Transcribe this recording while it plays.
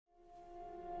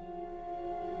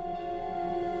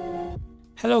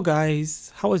Hello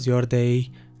guys, how was your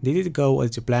day? Did it go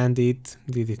as you planned it?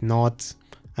 Did it not?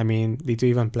 I mean, did you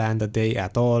even plan the day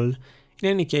at all? In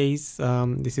any case,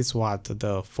 this is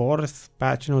the fourth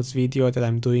patch notes video that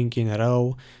I'm doing in a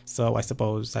row, so I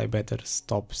suppose I better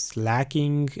stop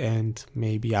slacking and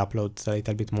maybe upload a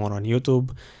little bit more on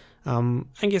YouTube.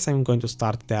 I guess I'm going to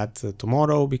start that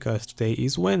tomorrow because today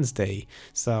is Wednesday.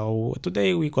 So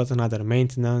today we got another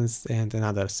maintenance and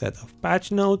another set of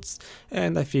patch notes,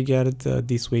 and I figured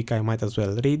this week I might as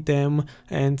well read them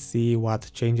and see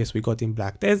what changes we got in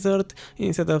Black Desert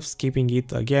instead of skipping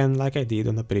it again like I did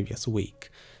on the previous week.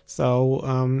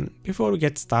 So before we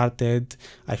get started,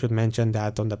 I should mention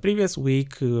that on the previous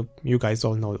week, you guys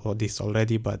all know this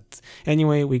already, but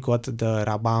anyway, we got the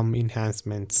Rabam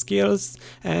Enhancement Skills,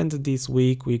 and this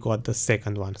week we got the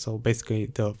second one. So basically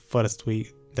the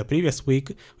previous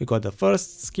week we got the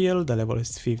first skill, the level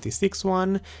 56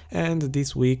 one, and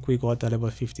this week we got the level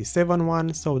 57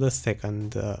 one, so the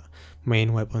second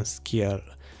main weapon skill.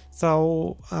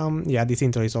 So yeah, this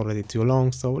intro is already too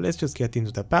long, so let's just get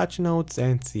into the patch notes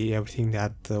and see everything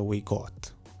that we got.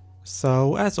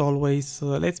 So as always,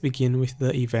 let's begin with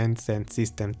the events and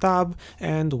system tab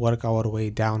and work our way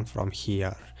down from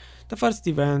here. The first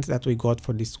event that we got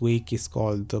for this week is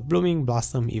called the Blooming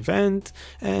Blossom event,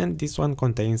 and this one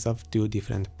contains of two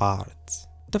different parts.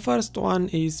 The first one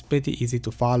is pretty easy to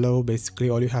follow. Basically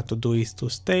all you have to do is to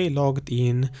stay logged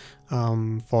in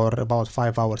for about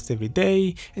 5 hours every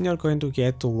day, and you're going to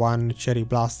get one cherry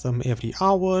blossom every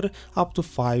hour, up to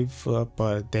 5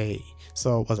 per day.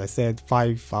 So as I said,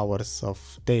 5 hours of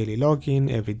daily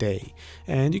login every day,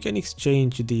 and you can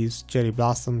exchange these cherry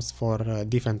blossoms for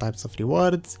different types of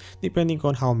rewards depending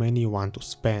on how many you want to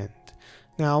spend.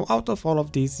 Now, out of all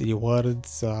of these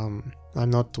rewards, I'm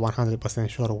not 100%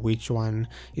 sure which one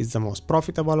is the most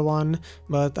profitable one,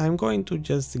 but I'm going to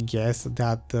just guess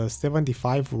that the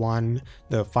 75 one,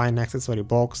 the fine accessory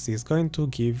box, is going to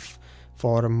give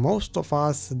for most of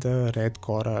us the red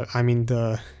coral,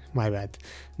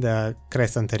 the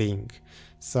crescent ring.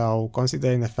 So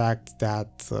considering the fact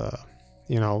that,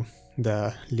 you know,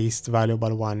 the least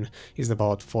valuable one is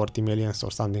about 40 millions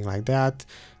or something like that,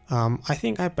 I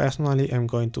think I personally am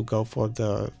going to go for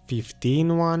the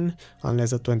 15 one,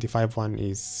 unless the 25 one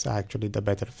is actually the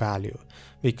better value,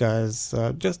 because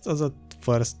just as a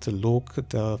first look,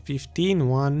 the 15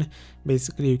 one,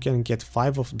 basically you can get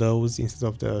 5 of those instead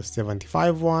of the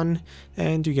 75 one,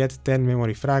 and you get 10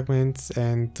 memory fragments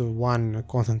and 1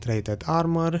 concentrated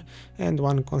armor and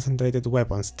 1 concentrated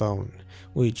weapon stone,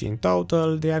 which in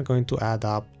total they are going to add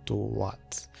up to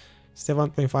what?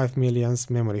 7.5 millions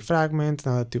memory fragment,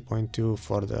 another 2.2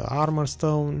 for the armor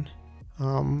stone,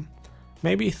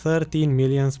 maybe 13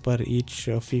 millions per each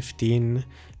 15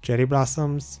 cherry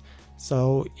blossoms.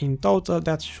 So in total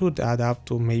that should add up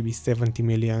to maybe 70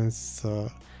 millions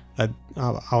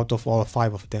out of all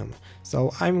 5 of them.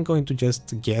 So I'm going to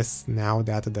just guess now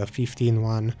that the 15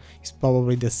 one is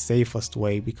probably the safest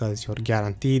way, because you're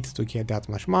guaranteed to get that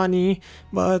much money,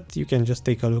 but you can just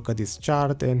take a look at this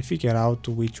chart and figure out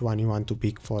which one you want to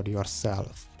pick for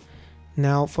yourself.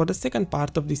 Now for the second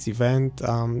part of this event,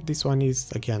 this one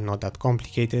is again not that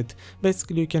complicated.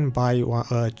 Basically you can buy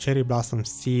a cherry blossom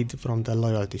seed from the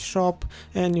loyalty shop,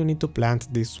 and you need to plant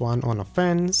this one on a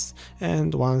fence,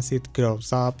 and once it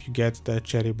grows up you get the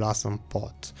cherry blossom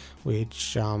pot,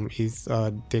 which is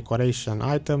a decoration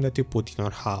item that you put in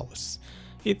your house.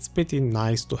 It's pretty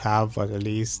nice to have, at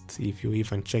least if you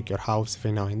even check your house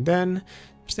every now and then,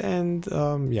 and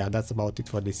yeah, that's about it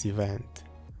for this event.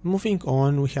 Moving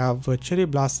on, we have a cherry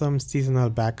blossom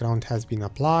seasonal background has been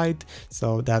applied,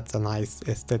 so that's a nice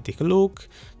aesthetic look.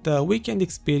 The weekend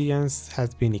experience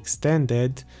has been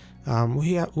extended.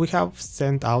 We have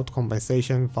sent out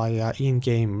compensation via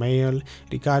in-game mail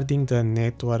regarding the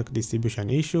network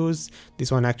distribution issues.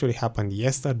 This one actually happened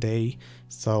yesterday,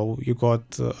 so you got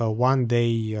a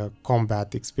 1-day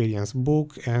combat experience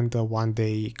book and a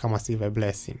 1-day Kamasive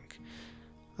blessing.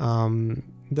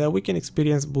 The weekend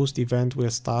experience boost event will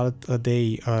start a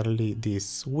day early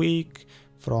this week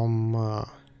from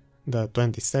the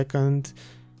 22nd,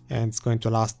 and it's going to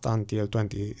last until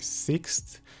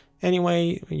 26th.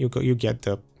 Anyway, you get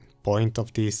the point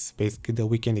of this. Basically the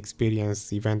weekend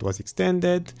experience event was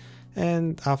extended,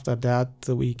 and after that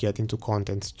we get into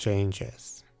content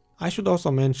changes. I should also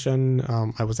mention,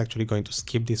 I was actually going to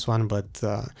skip this one, but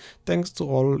thanks to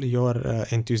all your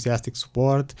enthusiastic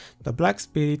support, the Black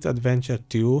Spirit Adventure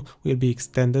 2 will be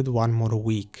extended 1 more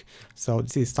week. So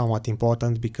this is somewhat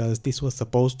important because this was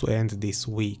supposed to end this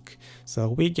week. So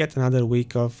we get another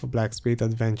week of Black Spirit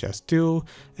Adventures 2,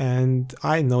 and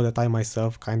I know that I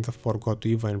myself kind of forgot to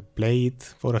even play it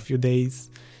for a few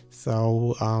days.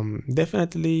 So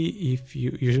definitely, if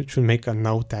you should make a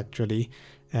note actually,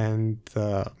 and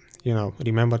you know,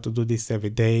 remember to do this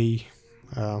every day,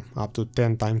 up to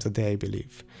 10 times a day, I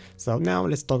believe. So now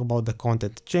let's talk about the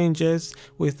content changes,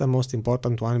 with the most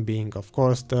important one being, of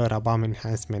course, the Rabam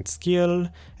Enhancement Skill,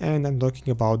 and I'm talking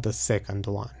about the second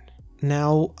one.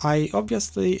 Now, I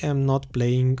obviously am not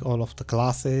playing all of the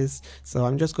classes, so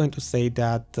I'm just going to say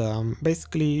that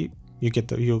basically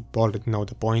you already know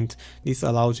the point. This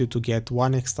allows you to get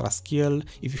one extra skill.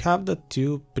 If you have the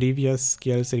two previous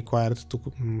skills required to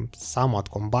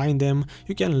somewhat combine them,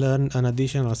 you can learn an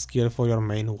additional skill for your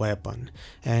main weapon.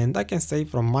 And I can say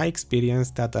from my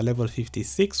experience that the level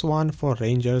 56 one for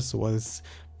rangers was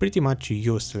pretty much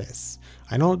useless.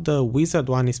 I know the wizard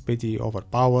one is pretty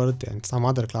overpowered, and some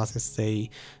other classes say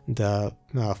the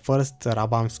first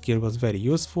Rabam skill was very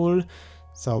useful.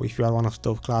 So if you are one of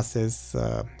those classes,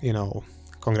 you know,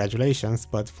 congratulations.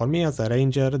 But for me as a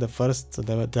ranger,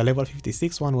 the level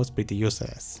 56 one was pretty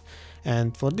useless.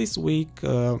 And for this week,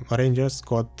 rangers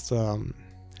got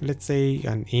let's say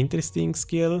an interesting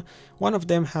skill. One of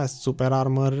them has super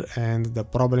armor, and the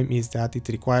problem is that it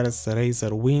requires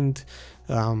Razor Wind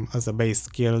as a base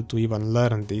skill to even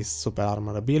learn this super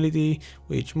armor ability,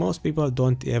 which most people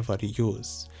don't ever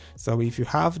use. So if you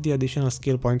have the additional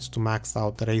skill points to max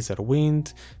out Razor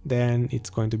Wind, then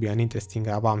it's going to be an interesting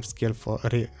Rabam skill for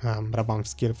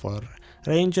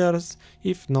rangers.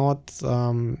 If not,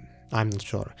 I'm not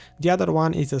sure. The other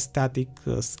one is a static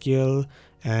skill,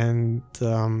 and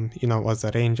you know, as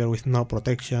a ranger with no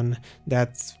protection,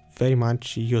 that's very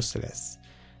much useless.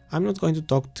 I'm not going to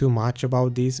talk too much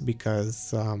about this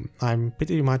because I'm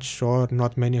pretty much sure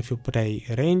not many of you play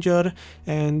ranger,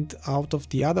 and out of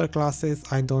the other classes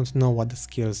I don't know what the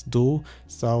skills do,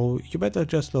 so you better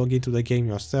just log into the game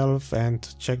yourself and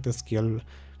check the skill,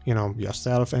 you know,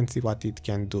 yourself and see what it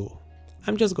can do.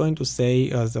 I'm just going to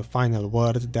say as a final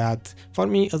word that for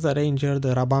me as a ranger,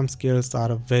 the Rabam skills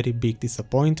are a very big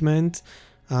disappointment.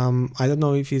 I don't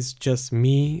know if it's just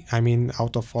me, I mean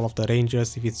out of all of the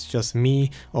rangers, if it's just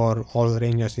me or all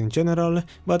rangers in general,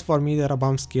 but for me the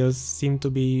Rabam skills seem to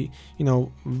be, you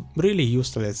know, really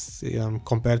useless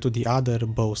compared to the other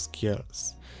bow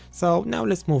skills. So now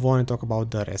let's move on and talk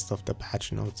about the rest of the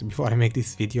patch notes before I make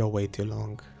this video way too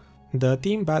long. The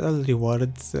team battle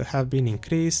rewards have been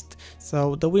increased,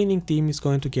 so the winning team is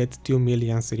going to get 2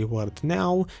 million reward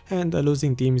now, and the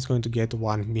losing team is going to get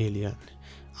 1 million.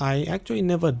 I actually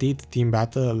never did team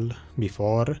battle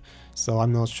before, so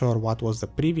I'm not sure what was the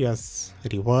previous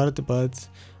reward, but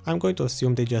I'm going to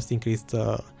assume they just increased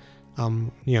the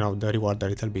you know, the reward a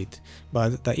little bit.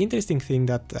 But the interesting thing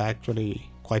that I actually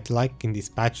quite like in this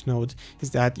patch note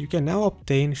is that you can now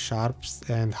obtain sharps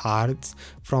and hearts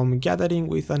from gathering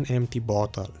with an empty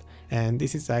bottle. And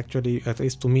this is actually, at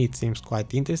least to me, it seems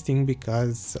quite interesting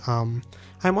because I'm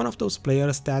one of those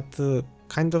players that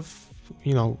kind of,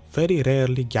 you know, very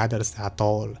rarely gathers at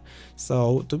all.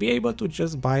 So to be able to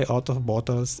just buy out of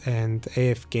bottles and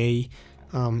AFK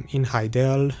in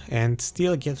Hydel and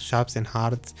still get sharps and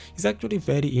hearts is actually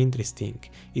very interesting.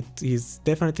 It is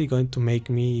definitely going to make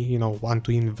me, you know, want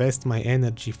to invest my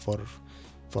energy for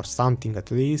something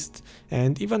at least.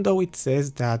 And even though it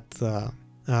says that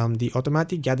the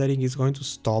automatic gathering is going to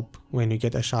stop when you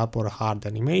get a sharp or a hard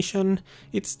animation,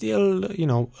 it's still, you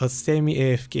know, a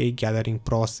semi-AFK gathering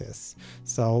process.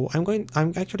 So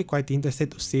I'm actually quite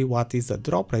interested to see what is the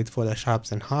drop rate for the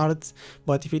sharps and hards,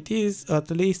 but if it is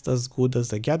at least as good as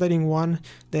the gathering one,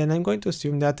 then I'm going to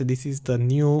assume that this is the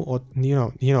new,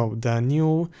 the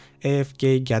new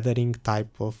AFK gathering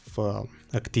type of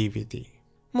activity.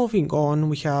 Moving on,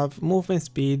 we have movement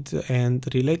speed and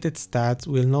related stats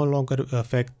will no longer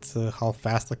affect how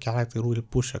fast a character will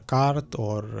push a cart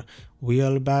or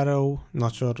wheelbarrow.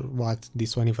 Not sure what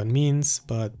this one even means,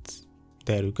 but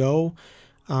there you go.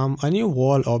 A new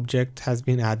wall object has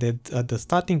been added at the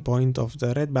starting point of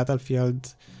the red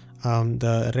battlefield,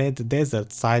 the red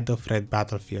desert side of red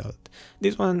battlefield.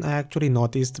 This one I actually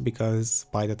noticed because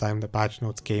by the time the patch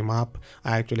notes came up,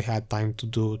 I actually had time to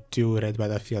do 2 red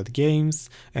battlefield games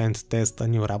and test a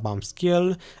new Rabam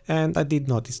skill, and I did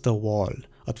notice the wall.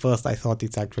 At first I thought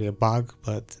it's actually a bug,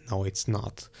 but no, it's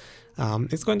not.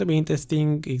 It's going to be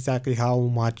interesting exactly how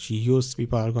much use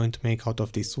people are going to make out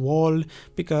of this wall,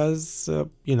 because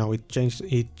you know, it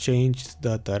changed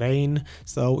the terrain,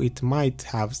 so it might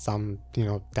have some, you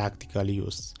know, tactical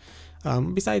use.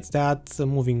 Besides that,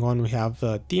 moving on, we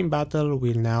have team battle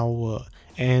will now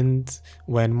end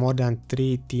when more than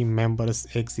 3 team members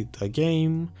exit the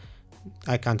game.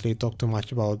 I can't really talk too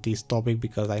much about this topic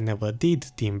because I never did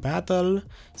team battle,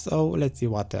 so let's see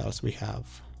what else we have.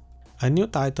 A new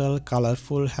title,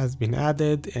 Colorful, has been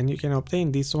added, and you can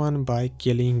obtain this one by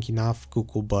killing enough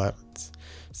cuckoo birds.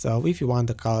 So if you want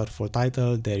the colorful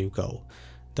title, there you go.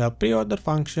 The pre-order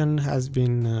function has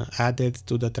been added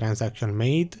to the transaction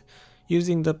made.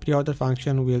 Using the pre-order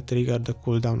function will trigger the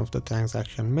cooldown of the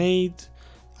transaction made.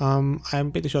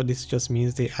 I'm pretty sure this just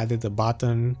means they added a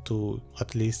button to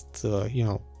at least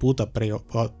put a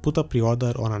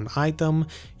pre-order on an item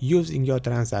using your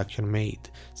transaction made.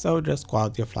 So just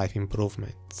quality of life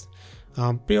improvements.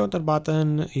 Pre-order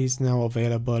button is now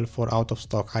available for out of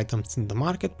stock items in the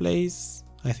marketplace.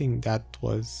 I think that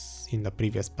was in the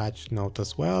previous patch note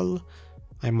as well.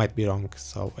 I might be wrong.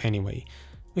 So anyway,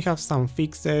 we have some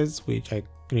fixes which I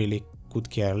really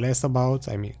couldn't care less about.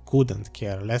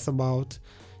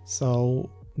 So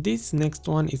this next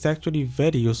one is actually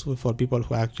very useful for people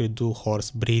who actually do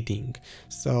horse breeding.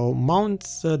 So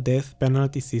Mount's death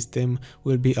penalty system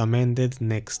will be amended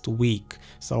next week.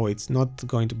 So it's not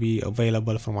going to be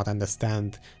available, from what I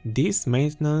understand, this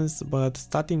maintenance, but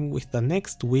starting with the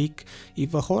next week,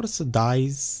 if a horse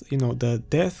dies, the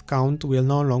death count will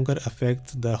no longer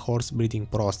affect the horse breeding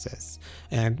process,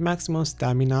 and maximum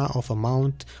stamina of a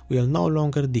mount will no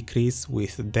longer decrease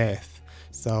with death.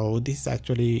 So this is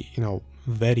actually,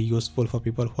 very useful for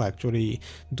people who actually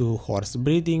do horse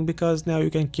breeding, because now you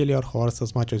can kill your horse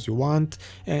as much as you want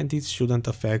and this shouldn't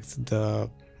affect the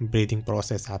breeding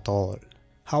process at all.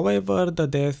 However, the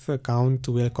death count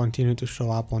will continue to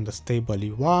show up on the stable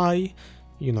UI,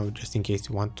 just in case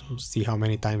you want to see how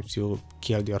many times you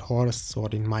killed your horse, or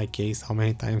in my case, how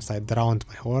many times I drowned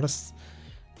my horse.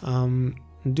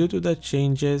 Due to the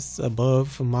changes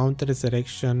above, Mount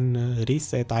Resurrection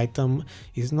reset item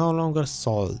is no longer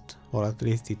sold, or at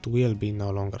least it will be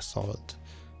no longer sold.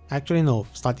 Actually no,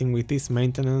 starting with this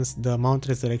maintenance, the Mount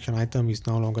Resurrection item is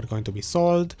no longer going to be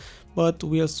sold, but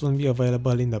will soon be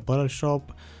available in the Pearl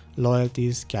Shop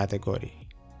Loyalties category.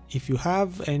 If you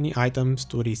have any items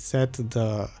to reset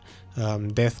the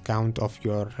death count of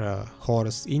your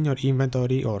horse in your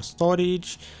inventory or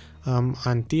storage,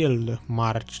 until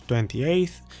March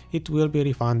 28th, it will be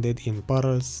refunded in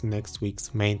pearls next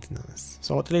week's maintenance.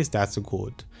 So at least that's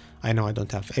good. I know I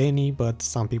don't have any, but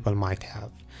some people might have.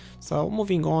 So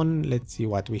moving on, let's see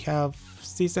what we have.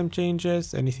 System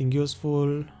changes, anything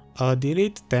useful? A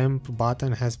delete temp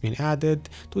button has been added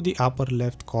to the upper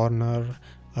left corner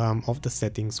of the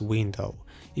settings window.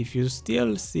 If you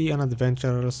still see an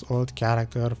adventurer's old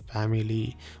character,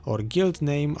 family, or guild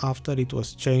name after it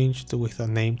was changed with a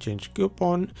name change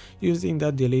coupon, using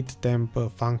the delete temp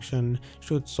function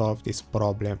should solve this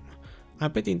problem.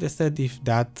 I'm pretty interested if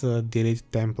that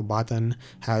delete temp button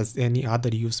has any other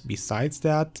use besides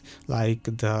that, like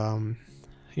the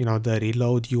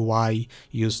reload UI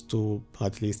used to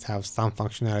at least have some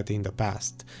functionality in the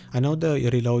past. I know the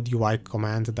reload UI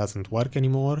command doesn't work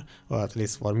anymore, or at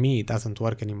least for me it doesn't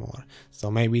work anymore.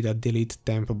 So maybe the delete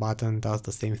temp button does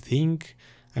the same thing.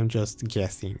 I'm just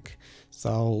guessing.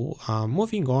 So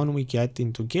moving on, we get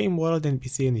into game world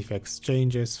NPC and effects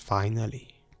changes finally.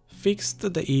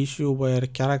 Fixed the issue where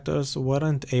characters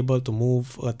weren't able to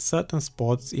move at certain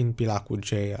spots in Pilaku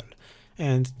jail,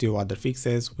 and do other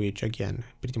fixes which again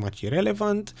pretty much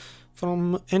irrelevant.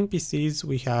 From NPCs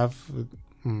we have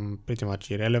pretty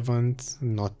much irrelevant,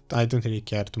 I don't really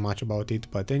care too much about it,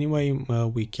 but anyway,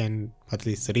 we can at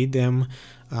least read them.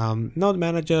 Node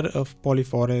manager of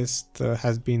Polyforest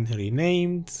has been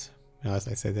renamed, as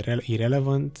I said,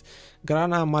 irrelevant.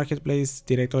 Grana marketplace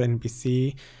director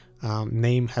NPC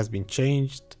name has been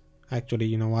changed. Actually,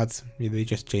 you know what, they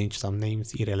just changed some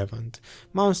names, irrelevant.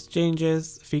 Mouse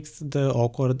changes fixed the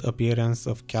awkward appearance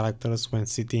of characters when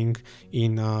sitting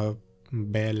in a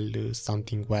bell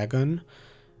something wagon,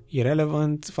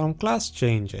 irrelevant. From class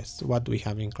changes, what do we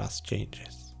have in class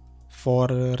changes? For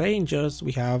rangers,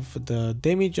 we have the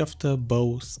damage of the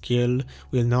bow skill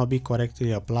will now be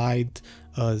correctly applied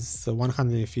as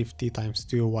 150 times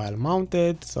 2 while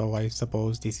mounted, so I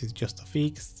suppose this is just a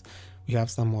fix. We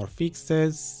have some more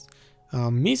fixes.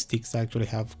 Mystics actually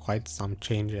have quite some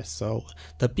changes, so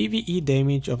the PvE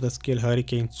damage of the skill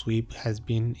Hurricane Sweep has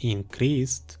been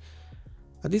increased.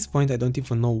 At this point I don't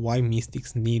even know why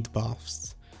Mystics need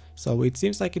buffs. So it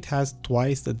seems like it has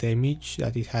twice the damage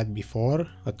that it had before,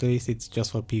 at least it's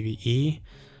just for PvE.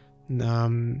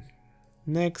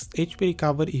 Next, HP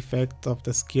recovery effect of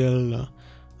the skill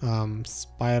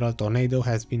Spiral Tornado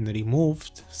has been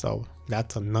removed, so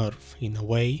that's a nerf in a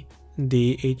way.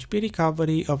 The HP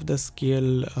recovery of the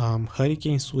skill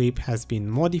Hurricane Sweep has been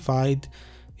modified.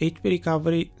 HP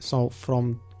recovery, so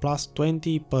from plus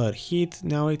 20 per hit,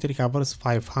 now it recovers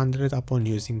 500 upon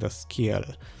using the skill.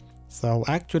 So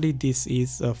actually this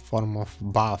is a form of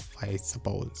buff, I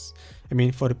suppose. I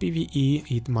mean, for PvE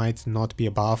it might not be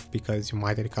a buff because you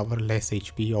might recover less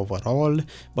HP overall,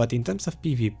 but in terms of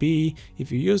PvP, if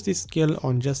you use this skill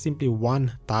on just simply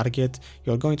one target,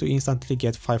 you're going to instantly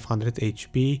get 500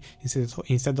 HP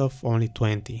instead of only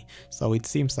 20, so it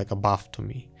seems like a buff to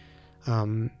me.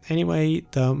 Anyway,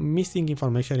 the missing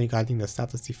information regarding the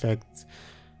status effects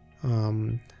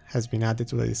has been added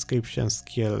to the description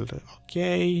skill.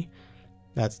 Okay,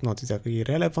 that's not exactly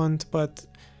relevant, but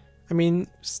I mean,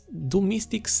 do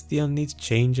mystics still need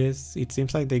changes? It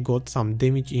seems like they got some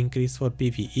damage increase for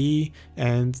PvE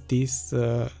and this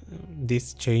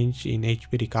change in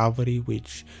HP recovery,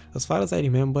 which as far as I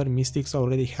remember, mystics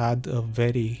already had a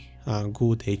very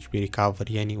good HP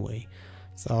recovery anyway.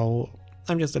 So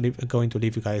I'm just going to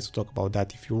leave you guys to talk about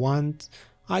that if you want.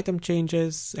 Item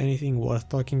changes, anything worth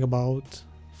talking about?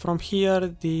 From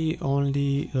here, the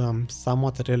only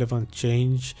somewhat relevant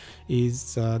change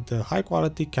is the high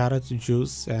quality carrot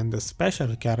juice and the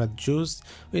special carrot juice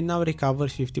will now recover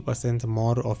 50%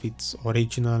 more of its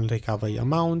original recovery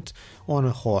amount on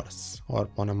a horse or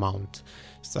on a mount.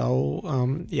 So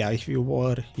yeah, if you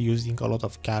were using a lot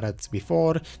of carrots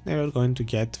before, then you're going to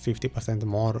get 50%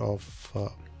 more of,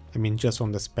 I mean, just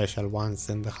from the special ones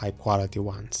and the high quality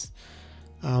ones.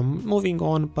 Moving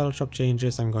on, pearl shop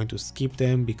changes, I'm going to skip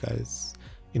them because,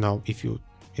 you know, if you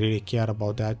really care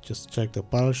about that, just check the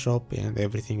pearl shop and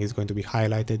everything is going to be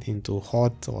highlighted into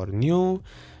hot or new.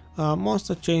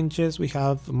 Monster changes, we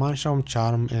have Manshaum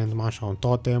Charm and Manshaum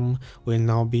Totem will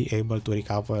now be able to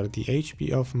recover the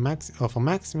HP of a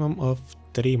maximum of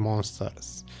 3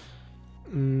 monsters.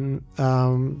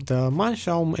 The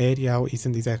Manshaum area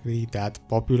isn't exactly that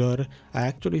popular. I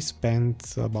actually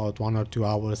spent about 1 or 2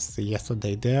 hours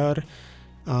yesterday there.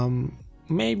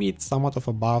 Maybe it's somewhat of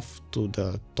a buff to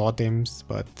the totems,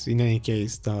 but in any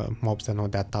case the mobs are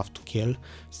not that tough to kill.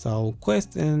 So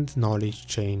quest and knowledge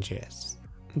changes.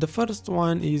 The first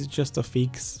one is just a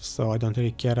fix, so I don't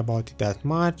really care about it that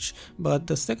much, but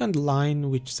the second line,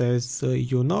 which says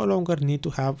you no longer need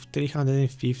to have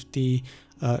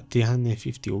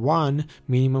 351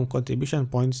 minimum contribution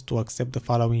points to accept the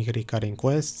following recurring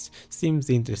quests, seems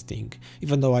interesting,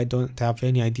 even though I don't have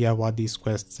any idea what these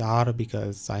quests are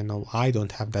because I know I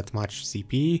don't have that much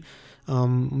CP.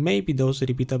 Maybe those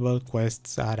repeatable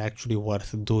quests are actually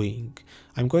worth doing.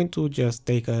 I'm going to just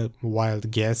take a wild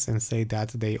guess and say that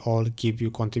they all give you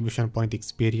contribution point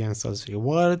experience as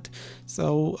reward,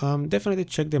 so definitely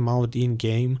check them out in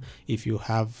game if you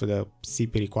have the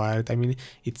CP required. I mean,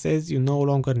 it says you no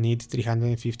longer need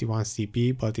 351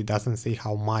 CP, but it doesn't say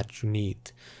how much you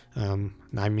need. I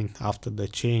mean, after the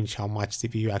change, how much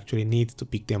CP you actually need to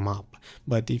pick them up.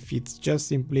 But if it's just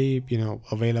simply, you know,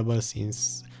 available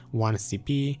since 1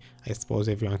 CP, I suppose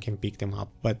everyone can pick them up.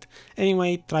 But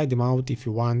anyway, try them out if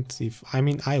you want.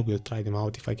 I will try them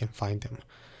out if I can find them.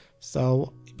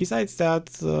 So besides that,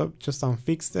 just some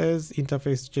fixes,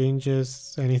 interface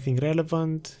changes, anything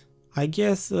relevant. I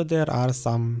guess there are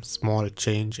some small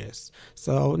changes.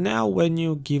 So now when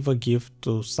you give a gift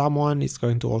to someone, it's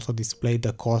going to also display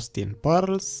the cost in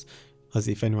pearls, as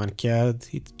if anyone cared,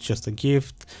 it's just a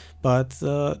gift. But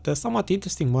the somewhat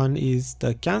interesting one is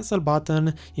the cancel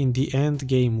button in the end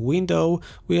game window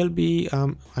will be,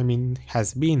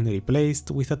 has been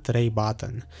replaced with a tray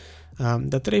button.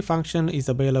 The tray function is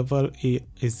available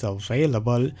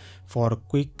for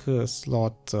quick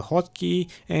slot hotkey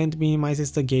and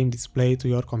minimizes the game display to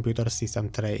your computer system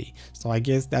tray. So I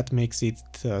guess that makes it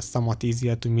somewhat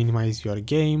easier to minimize your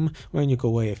game when you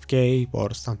go AFK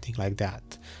or something like that.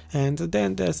 And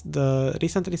then there's the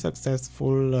recently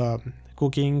successful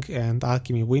cooking and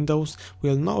alchemy windows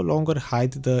will no longer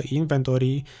hide the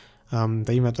inventory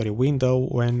window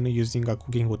when using a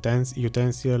cooking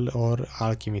utensil or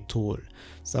alchemy tool.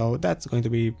 So that's going to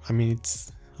be,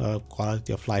 it's a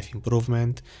quality of life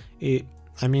improvement.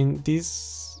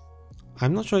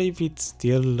 I'm not sure if it's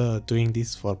still doing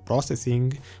this for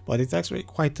processing, but it's actually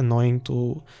quite annoying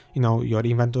to, your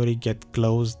inventory get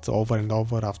closed over and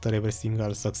over after every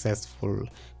single successful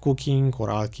cooking or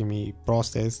alchemy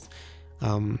process.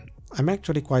 I'm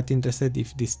actually quite interested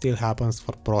if this still happens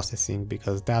for processing,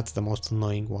 because that's the most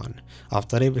annoying one.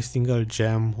 After every single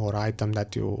gem or item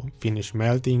that you finish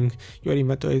melting, your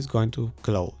inventory is going to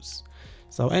close.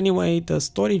 So anyway, the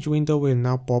storage window will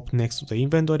now pop next to the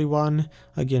inventory one.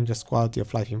 Again, just quality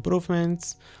of life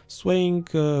improvements. Swaying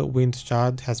wind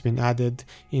shard has been added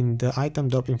in the item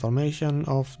drop information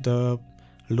of the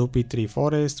Loopy Tree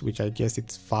Forest, which I guess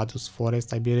it's Fadus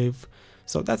Forest, I believe.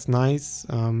 So that's nice.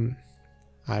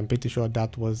 I'm pretty sure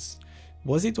that was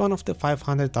it one of the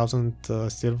 500,000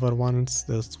 silver ones,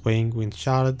 the Swaying Wind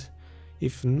Shard?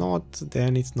 If not,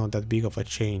 then it's not that big of a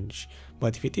change.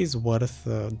 But if it is worth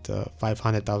the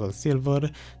 500,000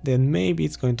 silver, then maybe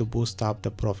it's going to boost up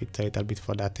the profit a little bit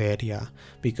for that area,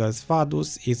 because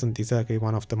Vaduz isn't exactly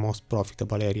one of the most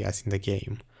profitable areas in the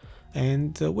game.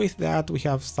 And with that we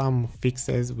have some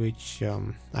fixes which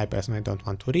I personally don't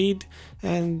want to read,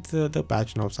 and the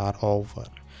patch notes are over.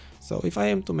 So if I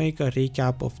am to make a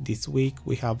recap of this week,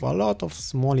 we have a lot of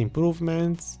small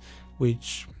improvements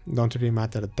which don't really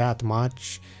matter that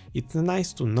much. It's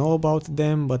nice to know about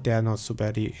them, but they are not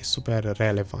super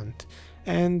relevant.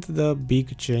 And the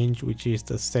big change, which is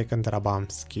the second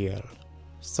Rabam skill.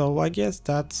 So I guess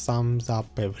that sums up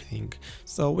everything.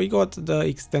 So we got the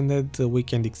extended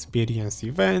weekend experience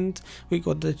event, we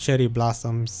got the cherry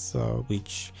blossoms,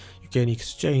 which you can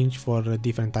exchange for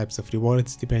different types of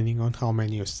rewards depending on how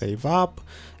many you save up,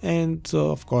 and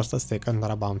of course the second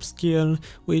Rabam skill,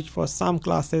 which for some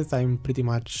classes I'm pretty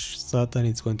much certain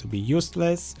it's going to be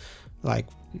useless. Like,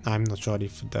 I'm not sure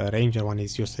if the ranger one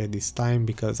is useless this time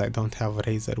because I don't have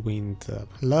Razor Wind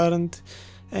learned,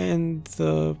 and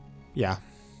yeah,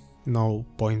 no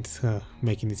point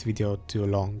making this video too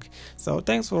long. So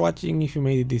thanks for watching. If you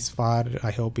made it this far,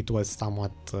 I hope it was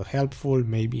somewhat helpful,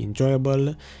 maybe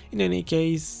enjoyable. In any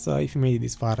case, if you made it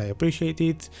this far, I appreciate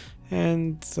it,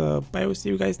 and I will see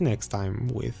you guys next time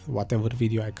with whatever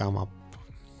video I come up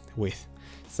with.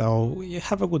 So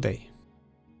have a good day.